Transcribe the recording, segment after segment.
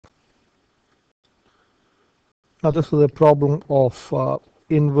Now this is a problem of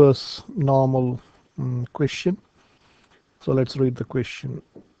inverse normal question. So let's read the question.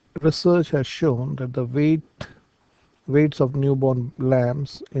 Research has shown that the weights of newborn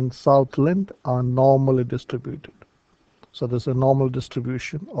lambs in Southland are normally distributed. So there's a normal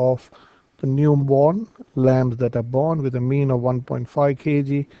distribution of the newborn lambs that are born with a mean of 1.5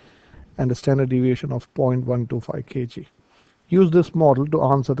 kg and a standard deviation of 0.125 kg. Use this model to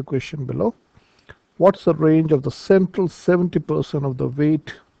answer the question below. What's the range of the central 70% of the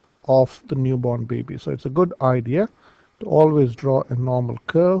weight of the newborn baby? So it's a good idea to always draw a normal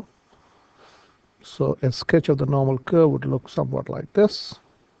curve. So a sketch of the normal curve would look somewhat like this.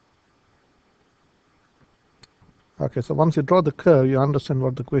 Okay, so once you draw the curve, you understand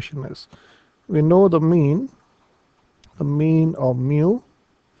what the question is. We know the mean of mu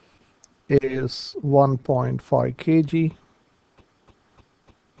is 1.5 kg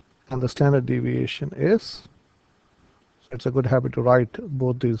and the standard deviation is, so it's a good habit to write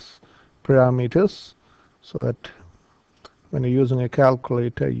both these parameters so that when you're using a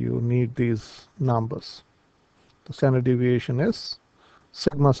calculator you need these numbers. The standard deviation is,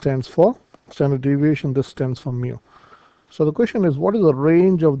 sigma stands for standard deviation, this stands for mu. So the question is, what is the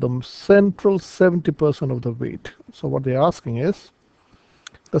range of the central 70% of the weight? So what they're asking is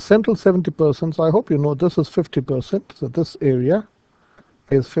the central 70%. So I hope you know this is 50%. So this area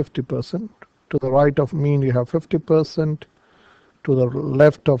is 50%. To the right of mean you have 50%. To the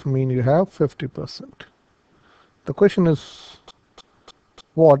left of mean you have 50%. The question is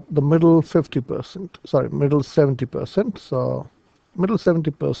what the middle 50%, sorry, middle 70%. So middle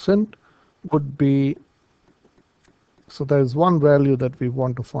 70% would be, so there is one value that we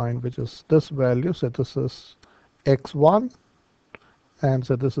want to find, which is this value. So this is x1 and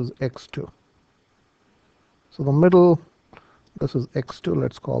so this is x2. So the middle, this is x2,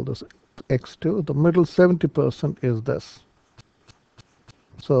 let's call this x2. The middle 70% is this.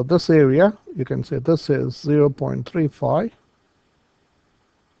 So this area, you can say this is 0.35.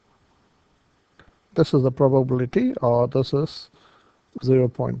 This is the probability, or this is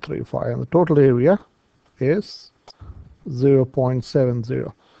 0.35, and the total area is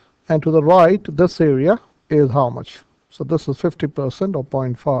 0.70. And to the right, this area is how much? So this is 50% or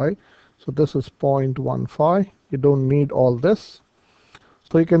 0.5. So this is 0.15. You don't need all this.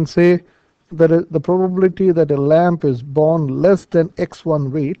 So you can say that the probability that a lamb is born less than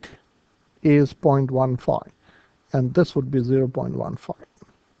x1 weight is 0.15, and this would be 0.15.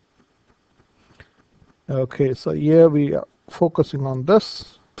 Okay, so here we are focusing on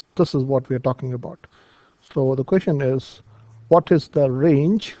this. This is what we are talking about. So the question is, what is the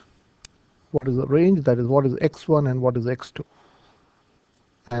range? What is the range? That is, what is x1 and what is x2?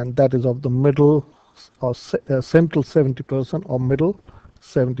 And that is of the middle or central 70% or middle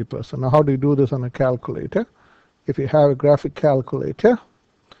 70%. Now, how do you do this on a calculator? If you have a graphic calculator,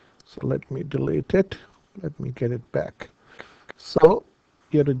 so let me delete it. Let me get it back. So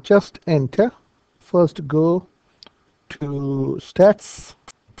you have to just enter. First go to stats,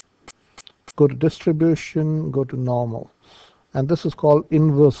 go to distribution, go to normal. And this is called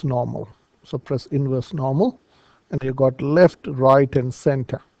inverse normal. So press inverse normal, and you got left, right, and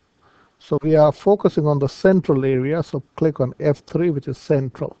center. So we are focusing on the central area. So click on F3, which is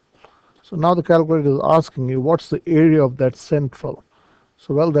central. So now the calculator is asking you what's the area of that central.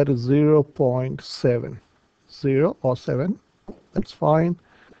 So well, that is 0.7, 0 or 7. That's fine.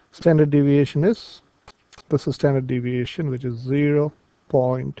 Standard deviation is, this is standard deviation, which is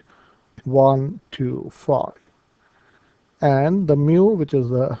 0.125. And the mu, which is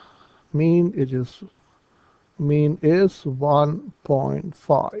the mean, it is mean is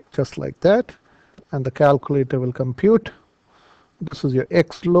 1.5, just like that. And the calculator will compute. This is your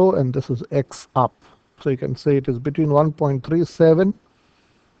x low and this is x up. So you can say it is between 1.37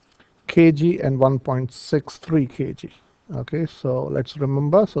 kg and 1.63 kg. Okay, so let's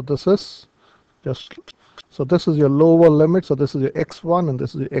remember. So this is just, so this is your lower limit. So this is your x1 and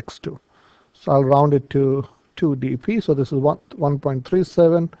this is your x2. So I'll round it to 2 dp. So this is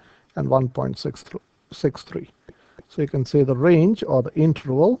 1.37 and 1.63. So you can say the range or the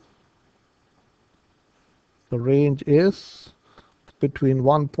interval, the range is between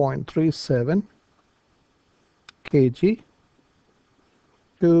 1.37 kg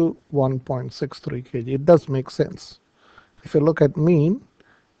to 1.63 kg. It does make sense. If you look at mean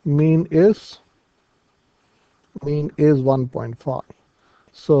is 1.5.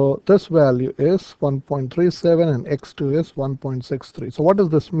 So this value is 1.37 and x2 is 1.63. So what does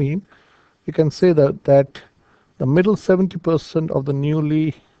this mean? You can say that the middle 70% of the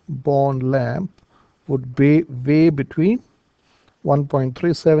newly born lamb would weigh between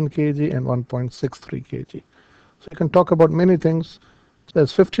 1.37 kg and 1.63 kg. So you can talk about many things.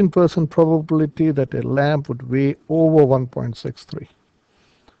 There's 15% probability that a lamp would weigh over 1.63.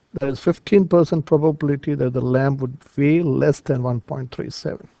 There is 15% probability that the lamp would weigh less than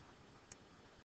 1.37.